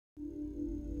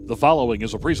The following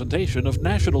is a presentation of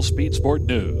National Speed Sport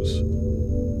News.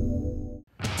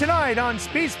 Tonight on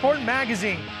Speed Sport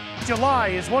Magazine, July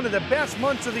is one of the best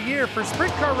months of the year for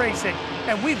sprint car racing,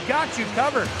 and we've got you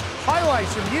covered.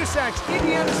 Highlights from USAC's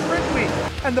Indiana Sprint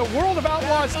Week and the World of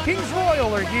Outlaws Kings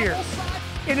Royal are here.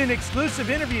 In an exclusive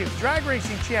interview, drag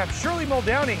racing champ Shirley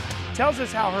Muldowney tells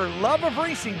us how her love of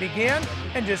racing began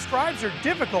and describes her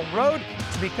difficult road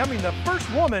to becoming the first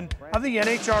woman of the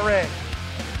NHRA.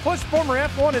 Plus, former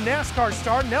F1 and NASCAR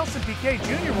star Nelson Piquet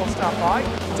Jr. will stop by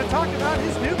to talk about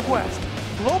his new quest,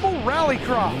 Global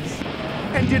Rallycross.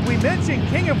 And did we mention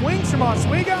King of Wings from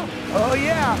Oswego? Oh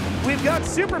yeah, we've got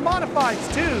super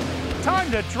modifieds too. Time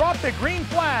to drop the green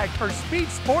flag for Speed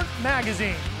Sport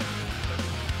Magazine.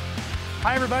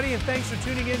 Hi everybody, and thanks for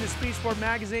tuning in to Speed Sport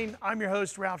Magazine. I'm your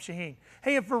host, Ralph Sheheen.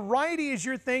 Hey, if variety is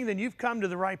your thing, then you've come to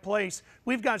the right place.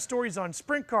 We've got stories on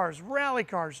sprint cars, rally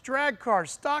cars, drag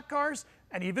cars, stock cars,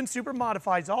 and even super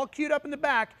modifieds all queued up in the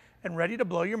back and ready to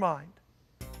blow your mind.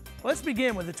 Let's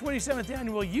begin with the 27th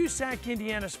annual USAC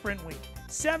Indiana Sprint Week.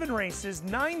 7 races,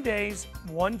 9 days,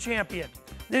 1 champion.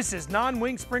 This is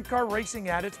non-wing sprint car racing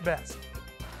at its best.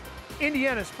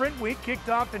 Indiana Sprint Week kicked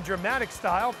off in dramatic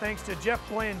style thanks to Jeff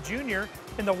Bland Jr.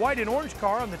 in the white and orange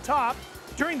car on the top.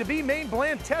 During the B main,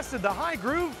 Bland tested the high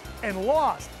groove and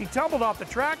lost. He tumbled off the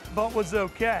track, but was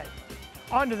okay.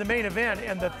 On to the main event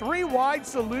and the 3-wide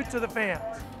salute to the fans.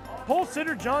 Pole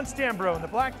sitter John Stambro in the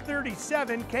black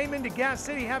 37 came into Gas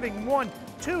City having won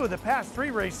 2 of the past 3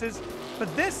 races,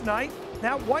 but this night,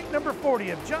 that white number 40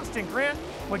 of Justin Grant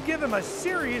would give him a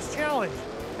serious challenge.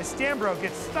 As Stambro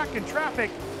gets stuck in traffic,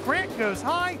 Grant goes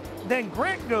high, then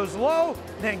Grant goes low,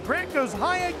 then Grant goes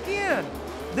high again,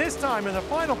 this time in the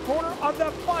final corner of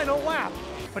the final lap.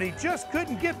 But he just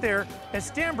couldn't get there as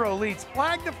Stambro leads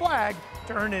flag to flag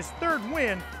to earn his 3rd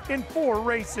win in 4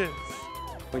 races.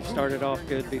 We've started off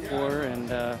good before, and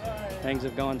things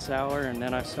have gone sour, and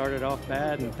then I started off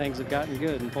bad, and things have gotten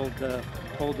good and pulled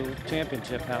the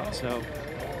championship out. So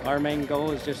our main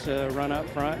goal is just to run up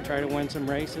front, try to win some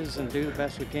races, and do the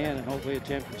best we can, and hopefully a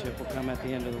championship will come at the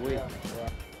end of the week.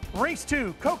 Race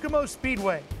 2, Kokomo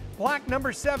Speedway. Black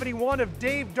number 71 of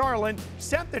Dave Darlin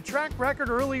set the track record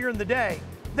earlier in the day,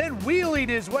 then wheelied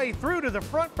his way through to the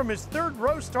front from his 3rd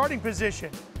row starting position.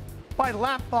 By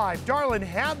lap 5, Darlin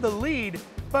had the lead,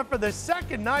 but for the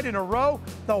 2nd night in a row,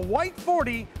 the white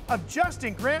 40 of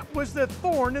Justin Grant was the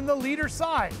thorn in the leader's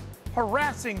side,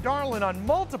 harassing Darlin on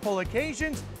multiple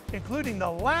occasions, including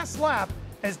the last lap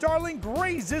as Darlin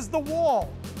grazes the wall.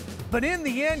 But in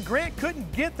the end, Grant couldn't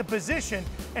get the position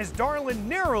as Darlin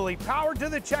narrowly powered to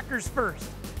the checkers first,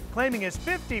 claiming his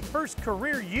 51st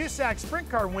career USAC sprint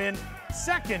car win,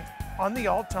 2nd on the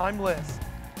all-time list.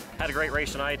 Had a great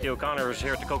race tonight. The O'Connors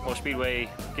here at the Kokomo Speedway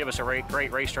give us a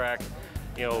great racetrack,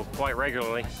 quite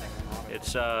regularly.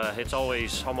 It's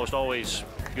almost always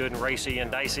good and racy and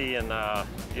dicey, and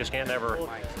you just can't never,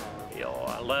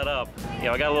 let up.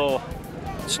 I got a little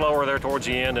slower there towards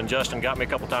the end, and Justin got me a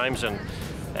couple times, and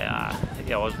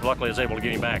luckily I was able to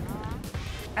get him back.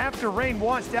 After rain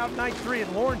washed out night 3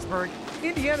 at Lawrenceburg,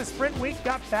 Indiana Sprint Week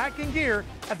got back in gear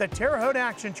at the Terre Haute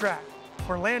Action Track,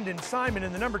 where Landon Simon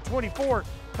in the number 24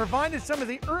 provided some of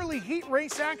the early heat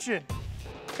race action.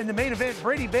 In the main event,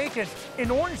 Brady Bacon in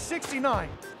orange 69,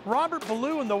 Robert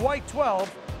Ballou in the white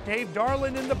 12, Dave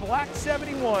Darlin in the black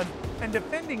 71, and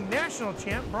defending national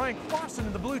champ Brian Clausen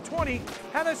in the blue 20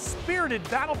 had a spirited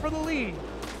battle for the lead.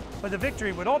 But the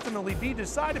victory would ultimately be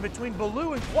decided between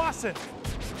Ballou and Clausen.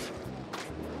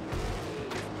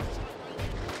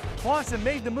 Clausen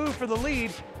made the move for the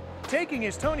lead, taking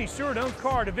his Tony Stewart-owned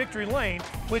car to victory lane,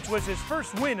 which was his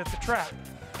first win at the track.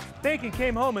 Bacon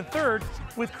came home in 3rd,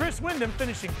 with Chris Windham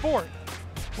finishing 4th.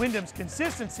 Windham's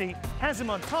consistency has him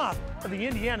on top of the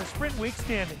Indiana Sprint Week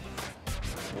standings.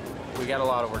 We got a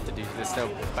lot of work to do. This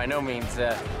by no means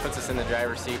puts us in the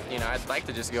driver's seat. I'd like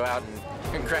to just go out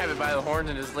and grab it by the horns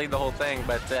and just lead the whole thing,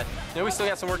 but we still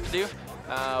got some work to do.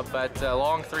 But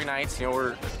long 3 nights,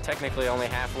 we're technically only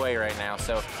halfway right now,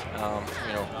 so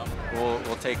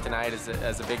we'll take tonight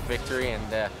as a big victory,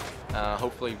 and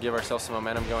hopefully give ourselves some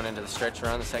momentum going into the stretch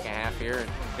run the 2nd half here,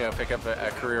 and pick up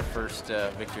a career first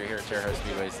victory here at Terre Haute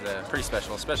Speedway. Is pretty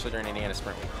special, especially during Indiana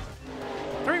Sprint Week.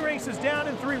 3 races down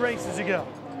and 3 races to go.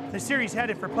 The series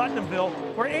headed for Putnamville,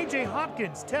 where A.J.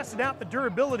 Hopkins tested out the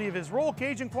durability of his roll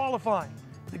cage in qualifying.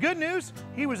 The good news,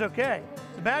 he was okay.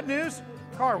 The bad news,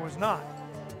 car was not.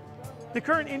 The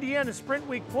current Indiana Sprint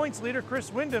Week points leader,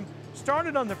 Chris Windham,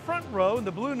 started on the front row in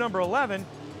the blue number 11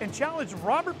 and challenged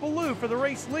Robert Ballou for the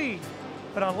race lead.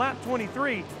 But on lap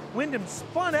 23, Windham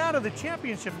spun out of the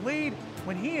championship lead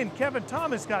when he and Kevin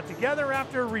Thomas got together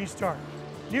after a restart,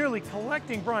 nearly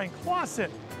collecting Brian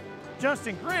Clausen.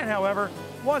 Justin Grant, however,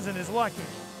 wasn't as lucky.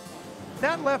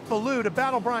 That left Ballou to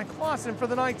battle Brian Clausen for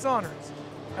the night's honors.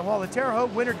 And while the Terre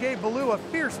Haute winner gave Ballou a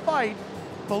fierce fight,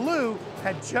 Ballou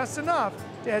had just enough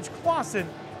to edge Clausen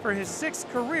for his 6th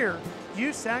career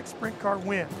USAC Sprint Car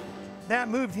win. That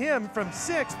moved him from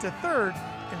 6th to 3rd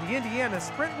in the Indiana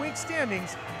Sprint Week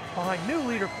standings, behind new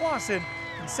leader Clausen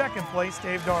and 2nd place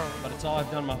Dave Darling. But it's all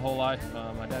I've done my whole life.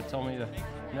 My dad told me to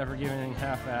never give anything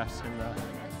half-assed, and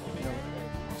you know,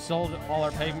 sold all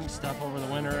our paving stuff over the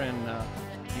winter, and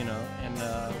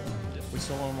we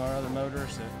sold one of our other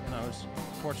motors, and I was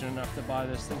fortunate enough to buy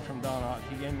this thing from Don Ott.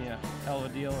 He gave me a hell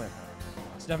of a deal, and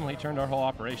it's definitely turned our whole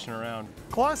operation around.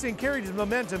 Clausen carried his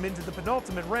momentum into the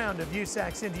penultimate round of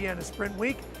USAC's Indiana Sprint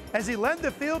Week as he led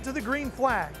the field to the green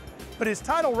flag, but his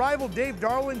title rival Dave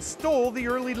Darling stole the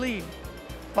early lead.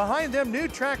 Behind them, new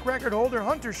track record holder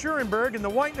Hunter Schurenberg in the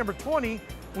white number 20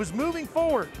 was moving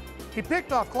forward. He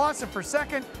picked off Clausen for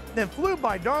 2nd, then flew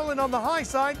by Darling on the high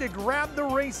side to grab the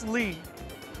race lead.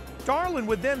 Darling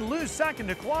would then lose 2nd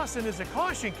to Clausen as a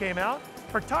caution came out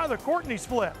for Tyler Courtney's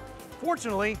flip.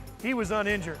 Fortunately, he was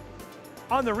uninjured.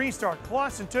 On the restart,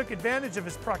 Clausen took advantage of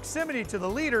his proximity to the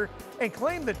leader and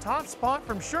claimed the top spot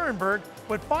from Schurenberg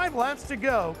with 5 laps to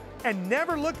go, and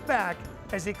never looked back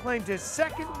as he claimed his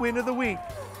 2nd win of the week,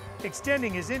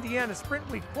 extending his Indiana Sprint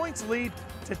Week points lead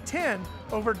to 10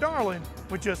 over Darling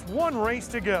with just 1 race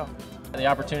to go. The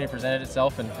opportunity presented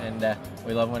itself, and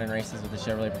we love winning races with the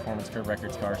Chevrolet Performance Curve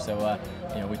Records car. So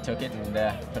we took it and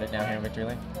put it down here in Victory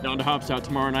Lane. Down to Hopstock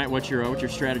tomorrow night. What's your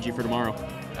strategy for tomorrow?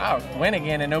 Oh, win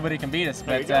again, and nobody can beat us.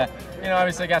 But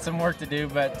obviously got some work to do,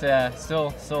 but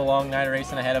still a long night of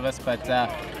racing ahead of us. But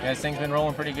this thing's been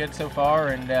rolling pretty good so far,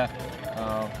 and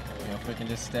if we can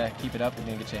just keep it up, we'll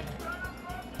be in good shape.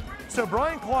 So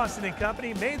Brian Clausen and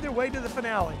company made their way to the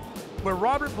finale, where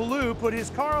Robert Ballou put his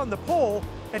car on the pole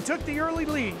and took the early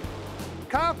lead.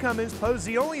 Kyle Cummins posed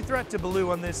the only threat to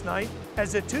Ballou on this night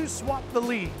as the two swapped the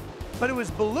lead. But it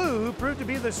was Ballou who proved to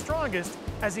be the strongest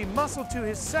as he muscled to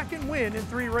his 2nd win in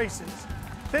 3 races,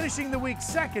 finishing the week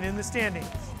 2nd in the standings.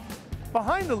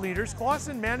 Behind the leaders,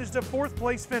 Clausen managed a 4th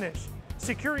place finish,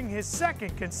 securing his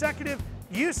 2nd consecutive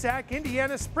USAC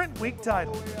Indiana Sprint Week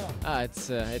title. It's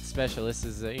special. This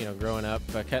is growing up,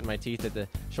 cutting my teeth at the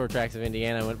short tracks of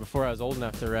Indiana. Before I was old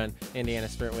enough to run Indiana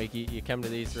Sprint Week, you come to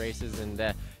these races and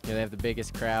they have the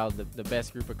biggest crowd, the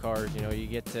best group of cars. You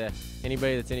get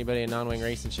anybody in non-wing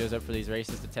racing shows up for these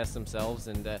races to test themselves,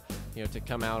 and to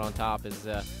come out on top is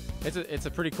it's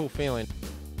a pretty cool feeling.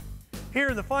 Here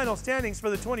are the final standings for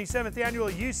the 27th annual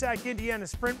USAC Indiana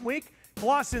Sprint Week.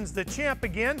 Clausen's the champ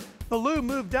again. Ballou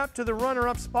moved up to the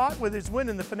runner-up spot with his win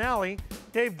in the finale.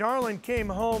 Dave Darling came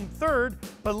home 3rd,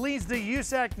 but leads the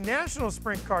USAC National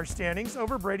Sprint Car standings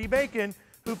over Brady Bacon,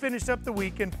 who finished up the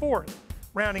week in 4th.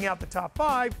 Rounding out the top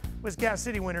 5 was Gas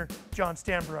City winner John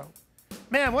Stambro.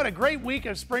 Man, what a great week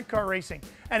of sprint car racing.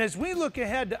 And as we look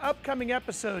ahead to upcoming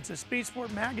episodes of Speed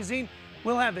Sport Magazine,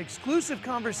 we'll have exclusive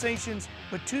conversations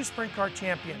with 2 sprint car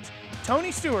champions,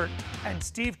 Tony Stewart and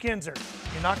Steve Kinzer.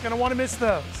 You're not going to want to miss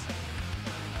those.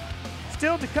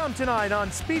 Still to come tonight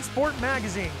on Speed Sport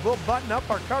Magazine, we'll button up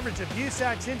our coverage of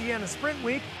USAC's Indiana Sprint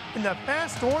Week in the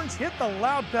Fast Orange Hit the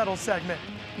Loud Pedal segment.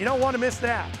 You don't want to miss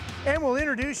that. And we'll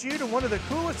introduce you to one of the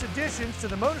coolest additions to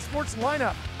the motorsports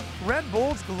lineup. Red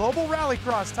Bull's Global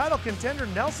Rallycross title contender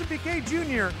Nelson Piquet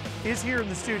Jr. is here in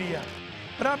the studio.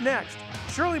 But up next,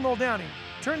 Shirley Muldowney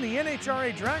turned the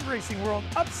NHRA drag racing world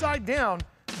upside down,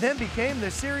 then became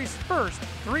the series' first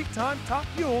 3-time Top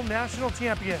Fuel national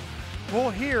champion.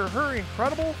 We'll hear her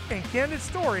incredible and candid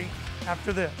story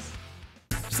after this.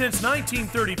 Since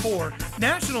 1934,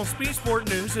 National Speed Sport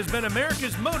News has been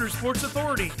America's motorsports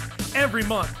authority. Every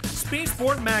month, Speed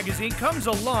Sport Magazine comes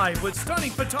alive with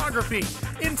stunning photography,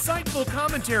 insightful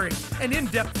commentary, and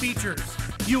in-depth features.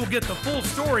 You will get the full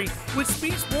story with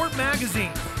Speed Sport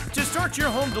Magazine. To start your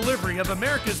home delivery of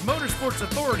America's motorsports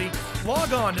authority,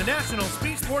 log on to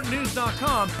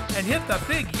nationalspeedsportnews.com and hit the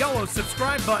big yellow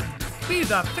subscribe button. Be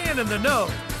the fan in the know.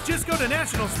 Just go to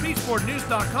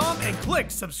nationalspeedsportnews.com and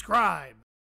click subscribe.